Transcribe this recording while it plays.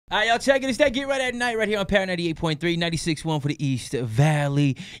All right, y'all checking this. That Get Right at Night right here on Power 98.3, 96.1 for the East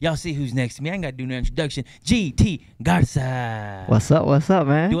Valley. Y'all see who's next to me. I ain't got to do no introduction. GT Garza. What's up,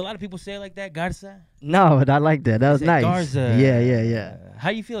 man? Do a lot of people say it like that, Garza? No, but I like that. That was nice. Garza. Yeah.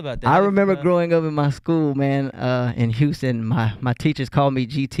 How you feel about that? I remember growing up in my school, man, in Houston, my teachers called me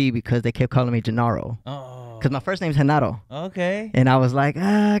GT because they kept calling me Gennaro. Oh. Because my first name's Genaro. Okay. And I was like,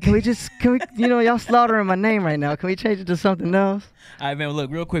 can we, y'all slaughtering my name right now. Can we change it to something else? All right, man,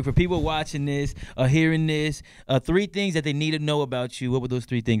 look, real quick, for people watching this or hearing this, 3 things that they need to know about you, what would those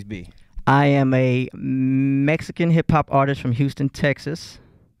 3 things be? I am a Mexican hip-hop artist from Houston, Texas.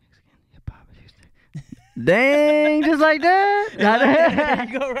 Dang, just like that. There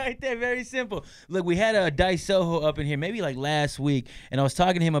you go, right there. Very simple. Look, we had a Dice Soho up in here maybe like last week, and I was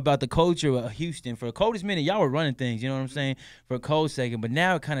talking to him about the culture of Houston. For the coldest minute, y'all were running things, you know what I'm saying, for a cold second, but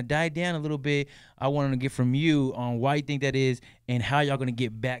now it kind of died down a little bit. I wanted to get from you on why you think that is and how y'all going to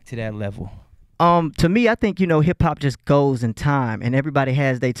get back to that level. To me, I think, hip-hop just goes in time, and everybody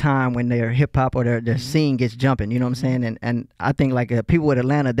has their time when their hip-hop or their scene gets jumping, you know what I'm saying? And I think, like, people with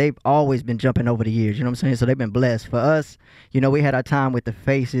Atlanta, they've always been jumping over the years, you know what I'm saying? So they've been blessed. For us, we had our time with the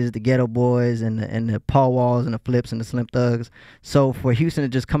Faces, the Ghetto Boys, and the Paul Walls, and the Flips, and the Slim Thugs. So for Houston to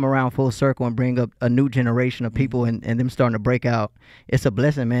just come around full circle and bring up a new generation of people and them starting to break out, it's a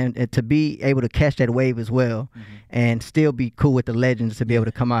blessing, man, and to be able to catch that wave as well and still be cool with the legends to be able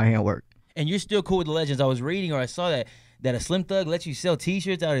to come out here and work. And you're still cool with the legends. I was reading, or I saw that a Slim Thug lets you sell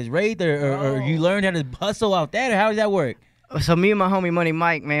T-shirts out of his Wraith, or you learned how to hustle out that, or how does that work? So me and my homie Money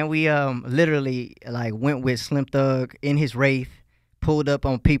Mike, man, we literally like went with Slim Thug in his Wraith, pulled up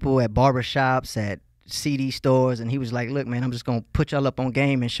on people at barbershops, at CD stores, and he was like, "Look, man, I'm just gonna put y'all up on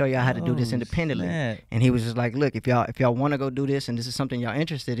game and show y'all how to do this independently." Snap. And he was just like, "Look, if y'all want to go do this, and this is something y'all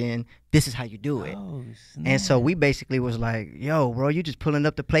interested in, this is how you do it." And so we basically was like, "Yo, bro, you just pulling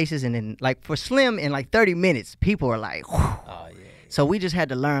up the places," and then like for Slim in like 30 minutes, people are like, whew. Oh yeah. So we just had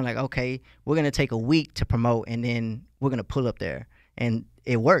to learn, like, okay, we're gonna take a week to promote, and then we're gonna pull up there, and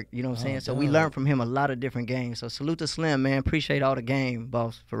it worked, you know what I'm saying? So we learned from him a lot of different games. So salute to Slim, man. Appreciate all the game,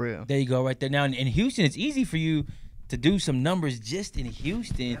 boss, for real. There you go, right there. Now in Houston, it's easy for you to do some numbers just in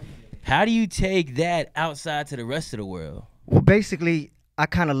Houston. How do you take that outside to the rest of the world? Well, basically, I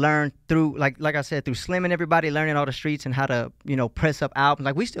kind of learned through, like I said, through Slim and everybody, learning all the streets and how to, press up albums.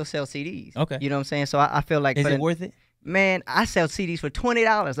 Like, we still sell CDs. Okay. You know what I'm saying? So I feel like... Is it worth it? Man, I sell CDs for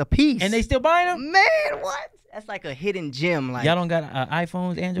 $20 a piece. And they still buying them? Man, what? That's like a hidden gem. Like, y'all don't got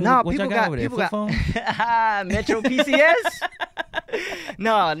iPhones, Android? No, what y'all got over there? Flip phone? Metro PCS?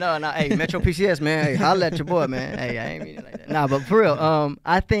 No. Hey, Metro PCS, man. Hey, holla at your boy, man. Hey, I ain't mean it like that. Nah, but for real,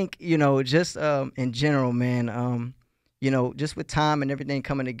 I think, just in general, man, just with time and everything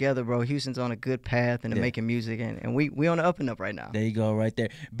coming together, bro, Houston's on a good path and making music, and we on the up and up right now. There you go, right there.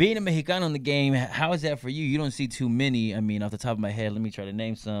 Being a Mexicano in the game, how is that for you? You don't see too many. I mean, off the top of my head, let me try to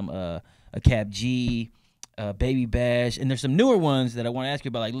name some. A Cap G, Baby Bash, and there's some newer ones that I want to ask you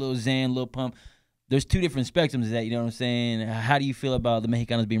about, like Lil Xan, Lil Pump. There's 2 different spectrums of that, you know what I'm saying? How do you feel about the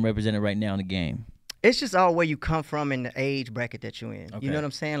Mexicanos being represented right now in the game? It's just all where you come from and the age bracket that you're in. Okay. You know what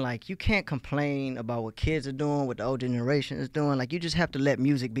I'm saying? Like, you can't complain about what kids are doing, what the old generation is doing. Like, you just have to let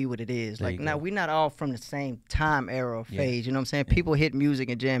music be what it is. Like, now, we're not all from the same time era or phase. You know what I'm saying? People hit music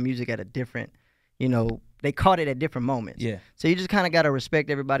and jam music at a different, they caught it at different moments. Yeah. So you just kind of got to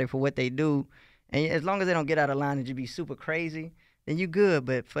respect everybody for what they do. And as long as they don't get out of line and just be super crazy, then you good.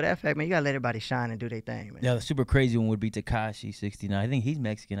 But for that fact, man, you got to let everybody shine and do their thing, man. Yeah, the super crazy one would be Tekashi 69. I think he's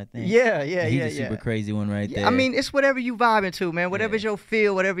Mexican, I think. Yeah. He's a super crazy one right there. I mean, it's whatever you vibing to, man. Whatever's your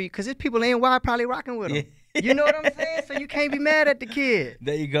feel, whatever you... Because there's people in NY probably rocking with him. You know what I'm saying? So you can't be mad at the kid.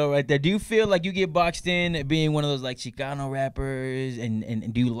 There you go, right there. Do you feel like you get boxed in being one of those, like, Chicano rappers?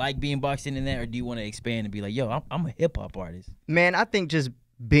 And do you like being boxed in that? Or do you want to expand and be like, yo, I'm a hip-hop artist? Man, I think just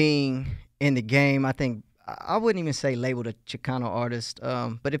being in the game, I wouldn't even say labeled a Chicano artist,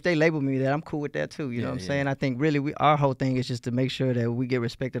 but if they label me that, I'm cool with that too. You know what I'm saying? I think really our whole thing is just to make sure that we get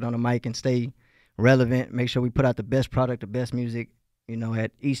respected on the mic and stay relevant, make sure we put out the best product, the best music,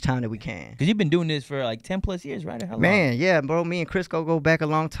 at each time that we can. Because you've been doing this for like 10 plus years, right? Or how long? Man, yeah, bro. Me and Crisco go back a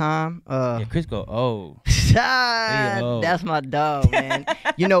long time. Crisco, that's my dog, man.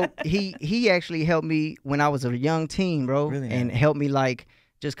 He actually helped me when I was a young teen, bro, really, and helped me like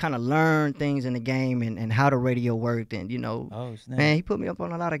just kind of learn things in the game and how the radio worked, and man, he put me up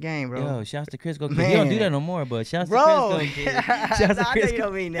on a lot of game, bro. Yo, shouts to Crisco. He don't do that no more, but shouts to Crisco. Shouts to Crisco. You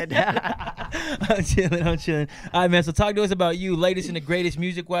don't mean that. I'm chilling. All right, man. So talk to us about you, latest and the greatest,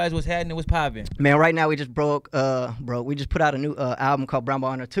 music wise. What's happening? What's popping? Man, right now we just we just put out a new album called Brown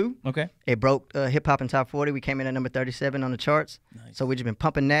Ball Honor 2. Okay. It broke Hip Hop in Top 40. We came in at number 37 on the charts. Nice. So we just been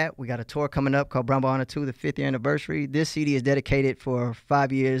pumping that. We got a tour coming up called Brown Ball Honor 2, the 5th year anniversary. This CD is dedicated for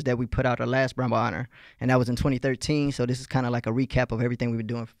 5 years that we put out our last Brown Ball Honor, and that was in 2013. So this is kind of like a recap of everything we've been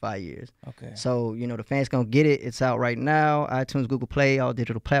doing for 5 years. Okay. So, you know, the fans gonna get it. It's out right now, iTunes, Google Play, all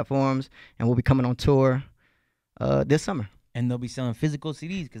digital platforms, and we'll be coming on tour this summer. And they'll be selling physical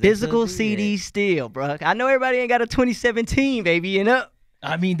CDs. Physical CDs still, bro. I know everybody ain't got a 2017, baby, you know?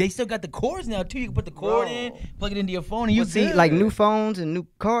 I mean, they still got the cords now too. You can put the cord in, plug it into your phone, and you see, like new phones and new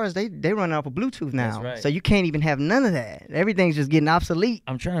cars, they run off of Bluetooth now. That's right. So you can't even have none of that. Everything's just getting obsolete.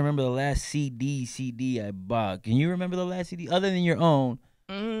 I'm trying to remember the last CD I bought. Can you remember the last CD other than your own?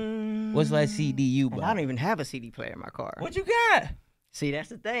 What's the last CD you bought? I don't even have a CD player in my car. What you got? See, that's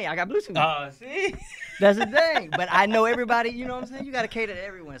the thing. I got Bluetooth. Oh, see? That's the thing. But I know everybody, you know what I'm saying? You got to cater to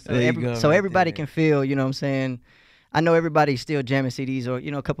everyone. So, right everybody there. can feel, you know what I'm saying? I know everybody's still jamming CDs, or,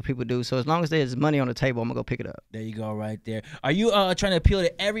 you know, a couple people do. So as long as there's money on the table, I'm going to go pick it up. There you go, right there. Are you trying to appeal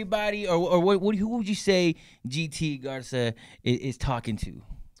to everybody, or who would you say GT Garza is talking to?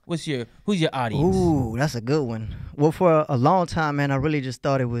 Who's your audience? Ooh, that's a good one. Well, for a long time, man, I really just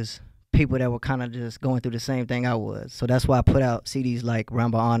thought it was people that were kind of just going through the same thing I was. So that's why I put out CDs like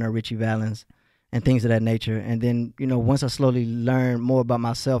Brown Ball Honor, Richie Valens, and things of that nature. And then, you know, once I slowly learned more about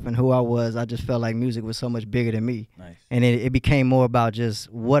myself and who I was, I just felt like music was so much bigger than me. Nice. And it became more about just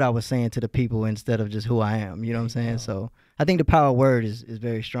what I was saying to the people instead of just who I am. You know what I'm saying? So I think the power of word is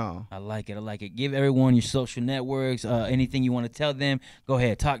very strong. I like it. I like it. Give everyone your social networks, anything you want to tell them. Go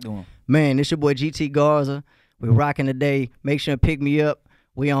ahead. Talk to them. Man, it's your boy GT Garza. We're rocking today. Make sure and pick me up.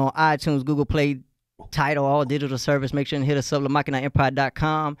 We on iTunes, Google Play, Tidal, all digital service. Make sure and hit us up,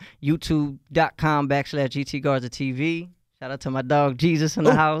 LaMachinaEmpire.com, YouTube.com/GT Garza TV. Shout out to my dog, Jezuz in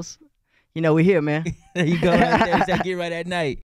the house. You know, we here, man. There you go. Right there. Get right at night.